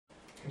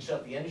can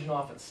shut the engine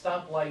off at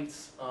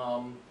stoplights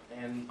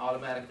and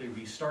automatically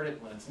restart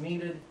it when it's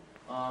needed.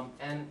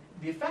 And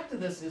the effect of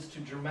this is to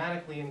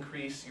dramatically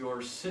increase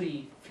your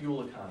city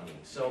fuel economy.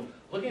 So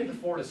looking at the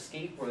Ford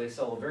Escape, where they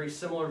sell a very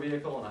similar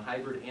vehicle in a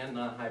hybrid and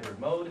non-hybrid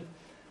mode,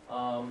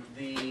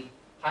 the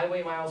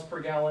highway miles per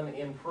gallon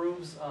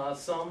improves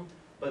some,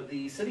 but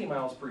the city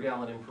miles per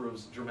gallon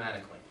improves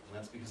dramatically. And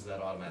that's because of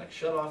that automatic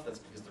shutoff, that's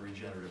because the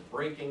regenerative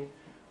braking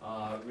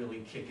really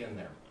kick in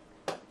there.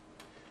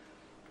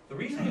 The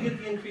reason you get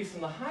the increase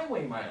in the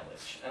highway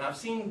mileage, and I've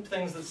seen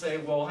things that say,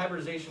 well,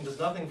 hybridization does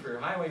nothing for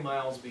your highway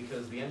miles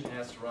because the engine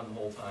has to run the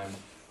whole time.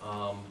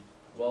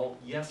 Well,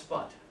 yes,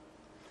 but.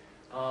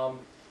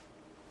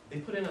 They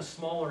put in a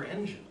smaller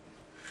engine.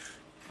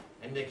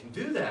 And they can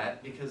do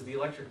that because the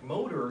electric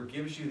motor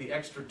gives you the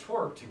extra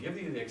torque to give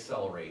you the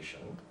acceleration.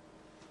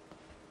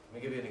 Let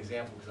me give you an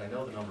example because I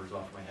know the numbers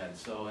off my head.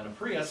 So in a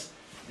Prius,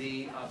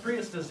 the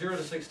Prius does 0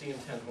 to 60 in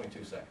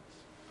 10.2 seconds.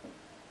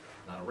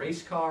 Not a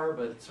race car,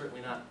 but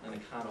certainly not an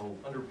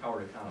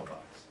underpowered econo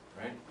box,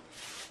 right?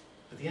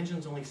 But the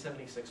engine's only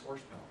 76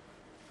 horsepower.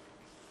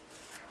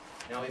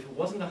 Now, if it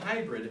wasn't a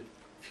hybrid,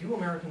 few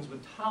Americans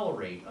would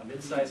tolerate a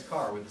mid-sized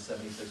car with a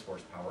 76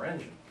 horsepower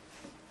engine.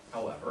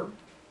 However,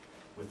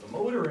 with the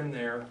motor in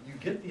there, you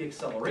get the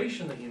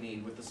acceleration that you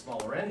need with the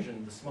smaller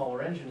engine. The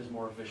smaller engine is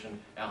more efficient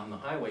out on the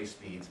highway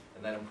speeds,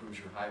 and that improves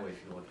your highway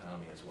fuel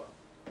economy as well.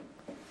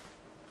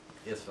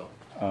 Yes, Phil?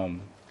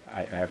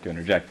 I have to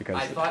interject because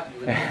I thought you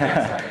would take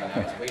that second.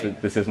 I was waiting.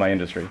 This is my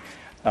industry.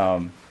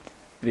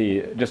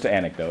 Just an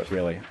anecdote,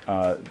 really.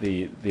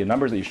 The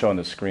numbers that you show on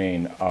the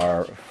screen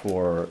are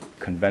for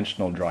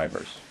conventional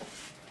drivers.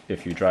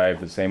 If you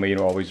drive the same way you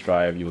always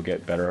drive, you will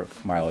get better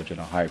mileage in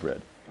a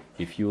hybrid.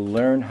 If you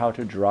learn how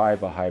to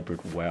drive a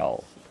hybrid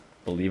well,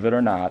 believe it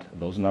or not,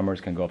 those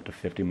numbers can go up to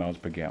 50 miles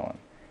per gallon.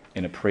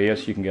 In a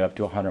Prius, you can get up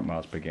to 100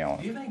 miles per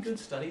gallon. Do you have any good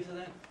studies of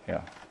that?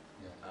 Yeah.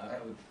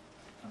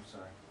 I'm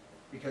sorry.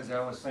 Because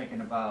I was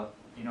thinking about,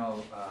 you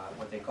know,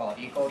 what they call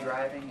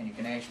eco-driving, and you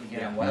can actually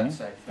get on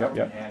websites. The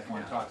government has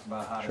one that talks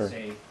about how to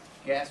save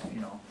gas,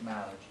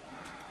 mileage.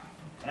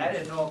 And I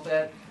didn't know if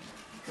that,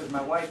 because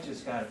my wife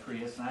just got a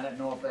Prius, and I didn't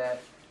know if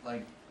that,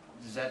 like,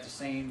 is that the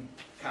same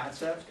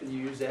concept? Can you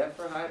use that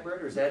for a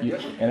hybrid, or is that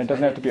different? And it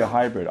doesn't have to be a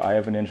hybrid. I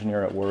have an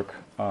engineer at work.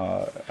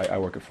 I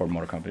work at Ford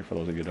Motor Company, for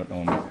those of you who don't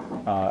know me.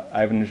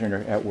 I have an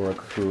engineer at work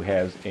who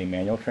has a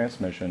manual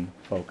transmission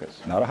Focus.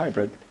 Not a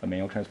hybrid, a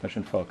manual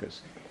transmission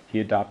Focus.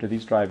 He adopted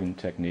these driving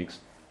techniques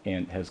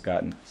and has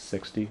gotten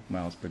 60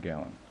 miles per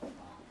gallon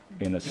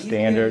in a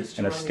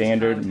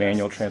standard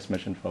manual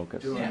transmission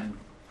Focus.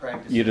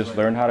 You just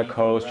learn how to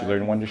coast, you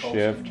learn when to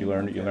shift, you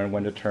learn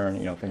when to turn,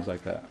 things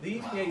like that. The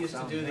EPA used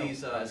to do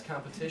these as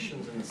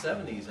competitions in the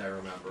 70s, I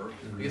remember,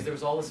 because there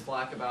was all this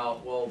flack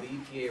about, well, the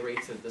EPA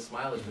rates at this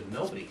mileage, but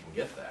nobody can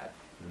get that.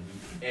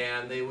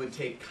 And they would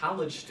take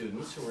college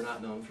students who were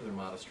not known for their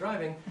modest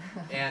driving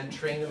and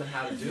train them in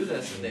how to do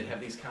this, and they'd have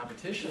these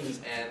competitions,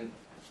 and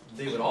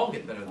they would all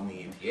get better than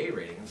the EPA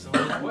rating, and some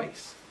of them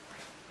twice.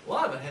 A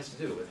lot of it has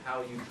to do with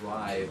how you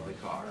drive the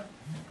car.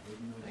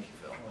 Thank you,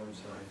 Phil.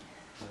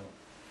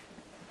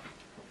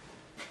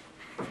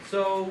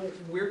 So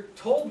we're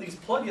told these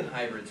plug-in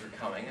hybrids are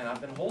coming, and I've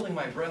been holding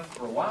my breath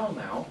for a while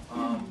now,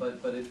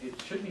 but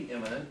it should be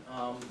imminent.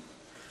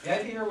 The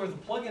idea with a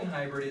plug-in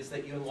hybrid is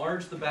that you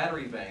enlarge the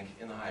battery bank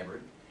in the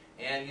hybrid,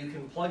 and you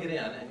can plug it in,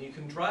 and you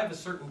can drive a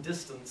certain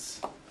distance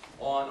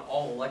on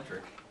all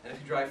electric. And if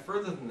you drive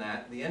further than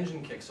that, the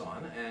engine kicks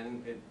on,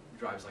 and it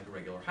drives like a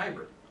regular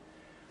hybrid.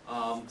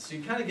 So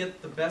you kind of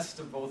get the best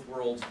of both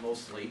worlds,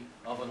 mostly,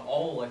 of an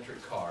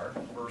all-electric car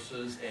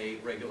versus a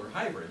regular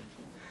hybrid.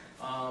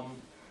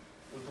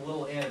 With a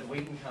little added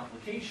weight and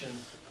complication,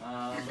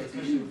 but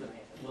especially with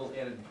a little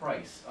added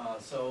price.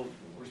 So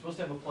we're supposed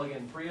to have a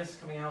plug-in Prius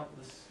coming out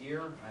this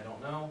year. I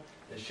don't know.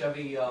 The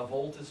Chevy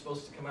Volt is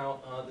supposed to come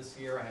out this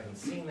year. I haven't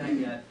seen that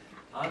yet.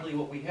 Oddly,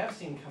 what we have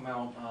seen come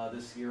out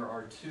this year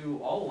are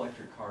 2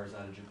 all-electric cars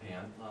out of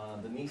Japan.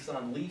 The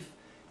Nissan Leaf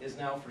is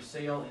now for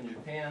sale in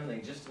Japan. They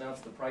just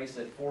announced the price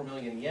at 4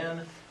 million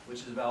yen,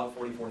 which is about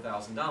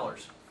 $44,000.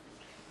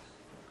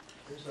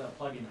 There's a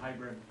plug-in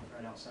hybrid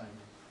right outside.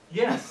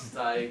 Yes,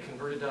 I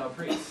converted a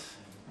Prius.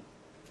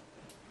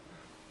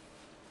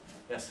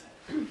 Yes?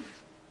 In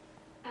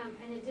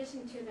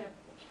addition to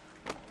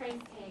the price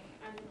tag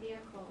on the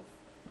vehicles,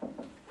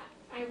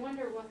 I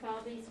wonder with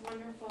all these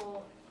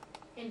wonderful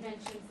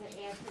inventions that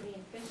add to the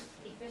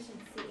efficiency,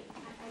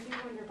 I do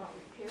wonder about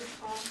repair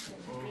costs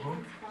and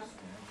maintenance costs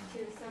to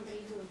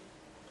somebody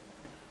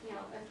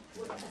who,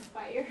 would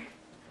aspire.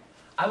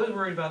 I was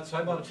worried about, so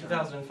I bought a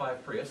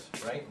 2005 Prius,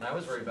 right? And I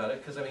was worried about it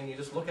because, I mean, you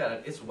just look at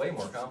it, it's way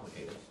more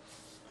complicated.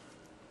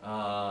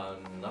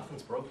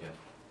 Nothing's broke yet.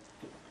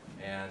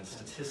 And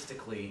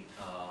statistically,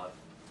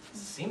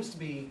 seems to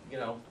be,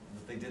 that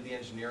they did the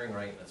engineering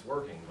right and it's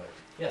working, but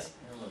yes?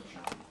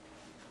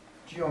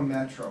 Geo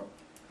Metro,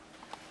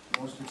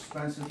 most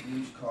expensive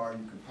used car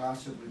you could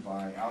possibly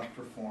buy,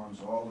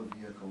 outperforms all the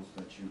vehicles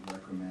that you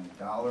recommend,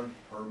 $1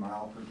 per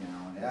mile per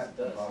gallon at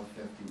about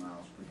 50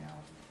 miles per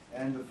gallon.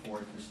 and the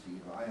Ford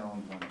Festiva. I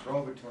owned one,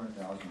 drove it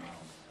 200,000 miles,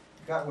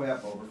 got way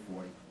up over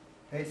 40,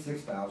 paid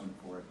 $6,000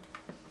 for it.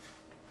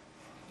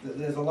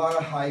 There's a lot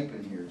of hype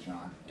in here,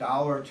 John.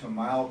 Dollar to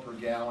mile per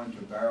gallon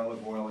to barrel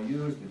of oil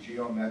used. The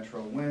Geo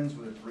Metro wins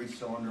with a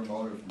 3-cylinder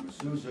motor from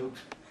Isuzu.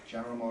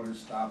 General Motors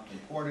stopped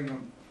importing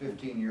them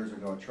 15 years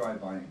ago. Try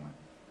buying one.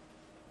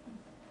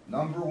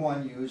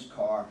 #1 used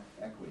car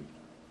equity,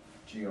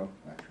 Geo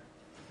Metro.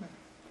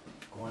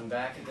 Going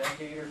back a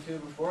decade or two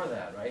before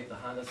that, right? The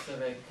Honda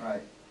Civic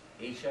Right.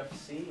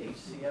 HFC,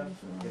 HCF,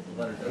 get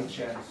the letter down.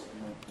 HS.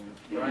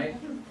 Right?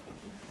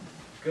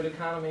 Good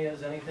economy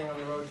as anything on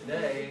the road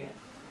today,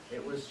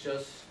 it was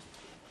just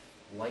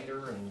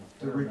lighter and.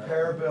 The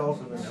repair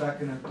bills of the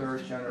second and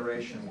third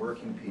generation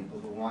working people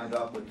who wind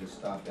up with this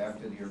stuff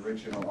after the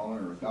original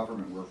owner or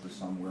government worker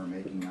somewhere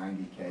making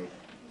 90K,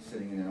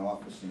 sitting in an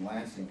office in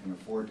Lansing, can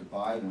afford to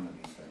buy one of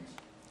these things.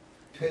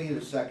 Pity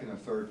the second or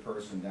third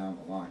person down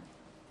the line.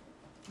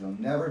 You'll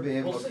never be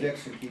able We'll to see.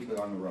 fix and keep it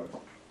on the road.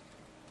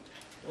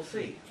 We'll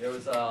see. There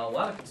was a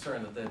lot of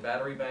concern that the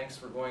battery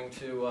banks were going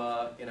to,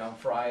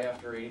 fry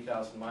after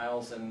 80,000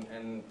 miles,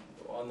 and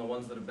on the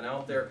ones that have been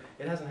out there,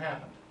 it hasn't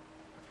happened.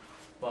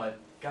 But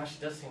gosh,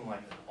 it does seem like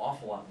an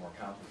awful lot more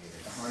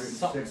complicated.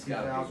 Something's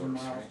gotta be 160,000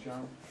 worse, miles, right?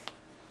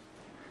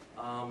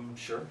 John?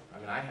 Sure. I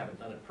mean, I haven't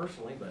done it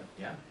personally, but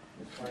yeah,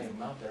 there's plenty of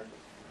them out there.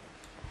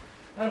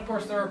 And of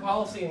course, there are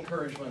policy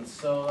encouragements.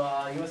 So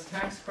U.S.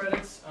 tax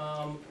credits,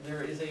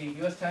 there is a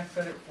U.S. tax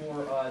credit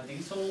for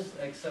diesels,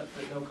 except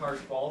that no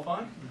cars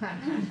qualify.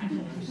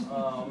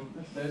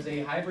 There's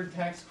a hybrid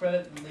tax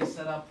credit that they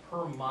set up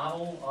per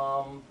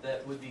model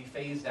that would be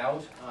phased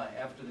out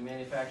after the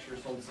manufacturer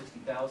sold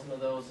 60,000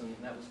 of those, and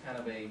that was kind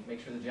of a make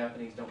sure the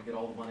Japanese don't get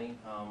all the money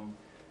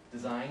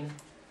design.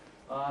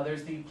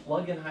 There's the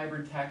plug-in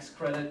hybrid tax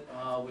credit,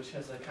 which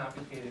has a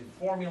complicated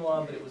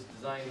formula, but it was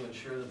designed to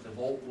ensure that the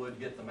Volt would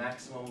get the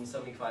maximum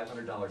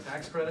 $7,500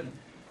 tax credit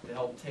to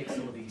help take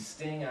some of the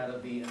sting out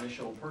of the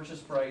initial purchase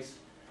price.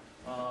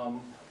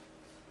 And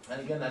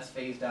again, that's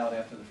phased out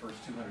after the first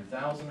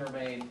 200,000 are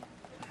made.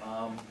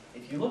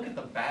 If you look at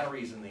the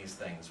batteries in these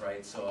things,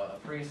 right, so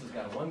a Prius has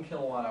got a 1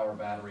 kilowatt-hour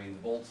battery, the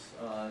Volt's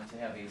to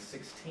have a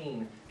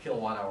 16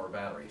 kilowatt-hour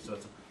battery. So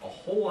it's a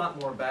whole lot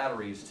more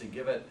batteries to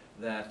give it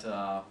that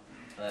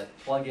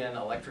plug-in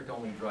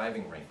electric-only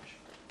driving range.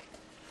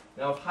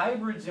 Now, if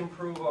hybrids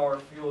improve our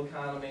fuel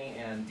economy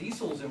and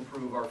diesels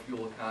improve our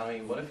fuel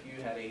economy, what if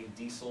you had a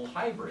diesel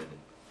hybrid?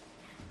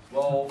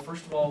 Well,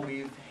 first of all,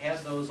 we've had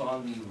those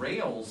on the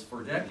rails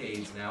for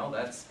decades now.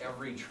 That's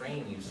every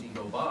train you see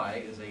go by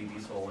is a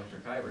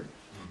diesel-electric hybrid.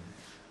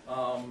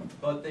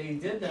 But they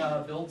did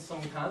build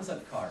some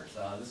concept cars.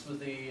 This was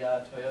the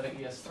Toyota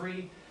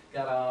ES3,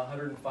 got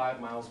 105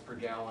 miles per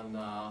gallon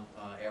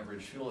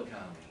average fuel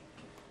economy.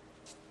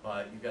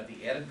 But you've got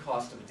the added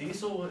cost of a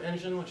diesel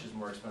engine, which is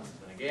more expensive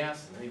than a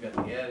gas, and then you've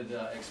got the added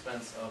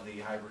expense of the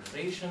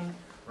hybridization,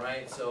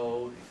 right?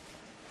 So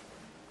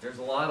there's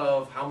a lot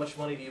of how much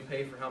money do you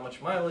pay for how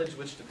much mileage,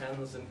 which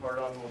depends in part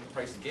on what the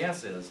price of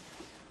gas is.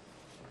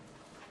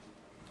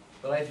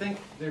 But I think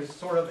there's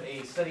sort of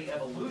a steady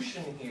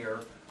evolution here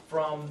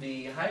from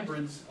the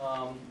hybrids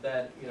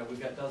that, we've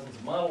got dozens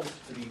of models,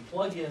 to the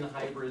plug-in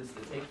hybrids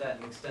that take that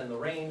and extend the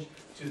range,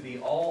 to the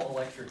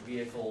all-electric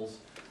vehicles.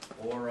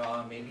 Or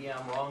maybe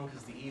I'm wrong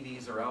because the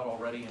EVs are out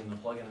already and the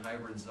plug-in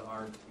hybrids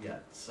aren't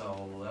yet.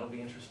 So that'll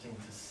be interesting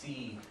to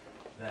see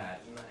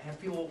that. And I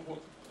feel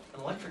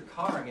an electric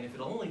car, I mean, if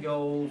it'll only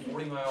go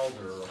 40 miles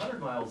or 100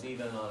 miles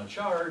even on a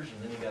charge,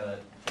 and then you gotta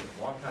take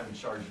a long time to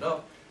charge it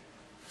up,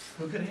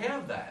 who could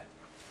have that?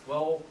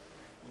 Well,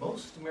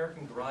 most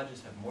American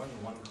garages have more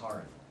than one car in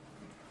them.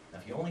 Now,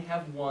 if you only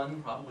have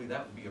one, probably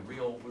that would be a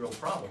real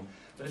problem.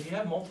 But if you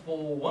have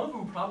multiple, one of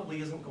them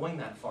probably isn't going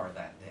that far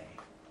that day.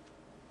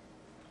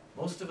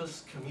 Most of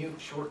us commute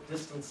short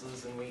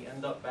distances and we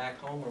end up back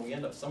home, or we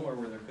end up somewhere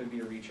where there could be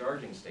a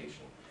recharging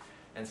station.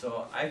 And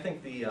so I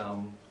think the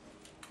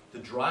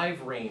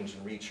drive range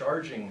and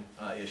recharging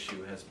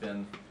issue has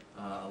been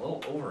a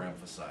little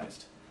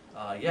overemphasized.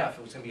 Yeah, if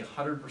it was going to be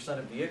 100%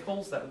 of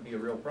vehicles, that would be a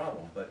real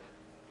problem. But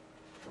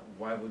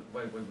why would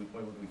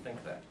we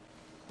think that?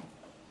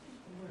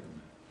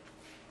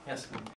 Yes.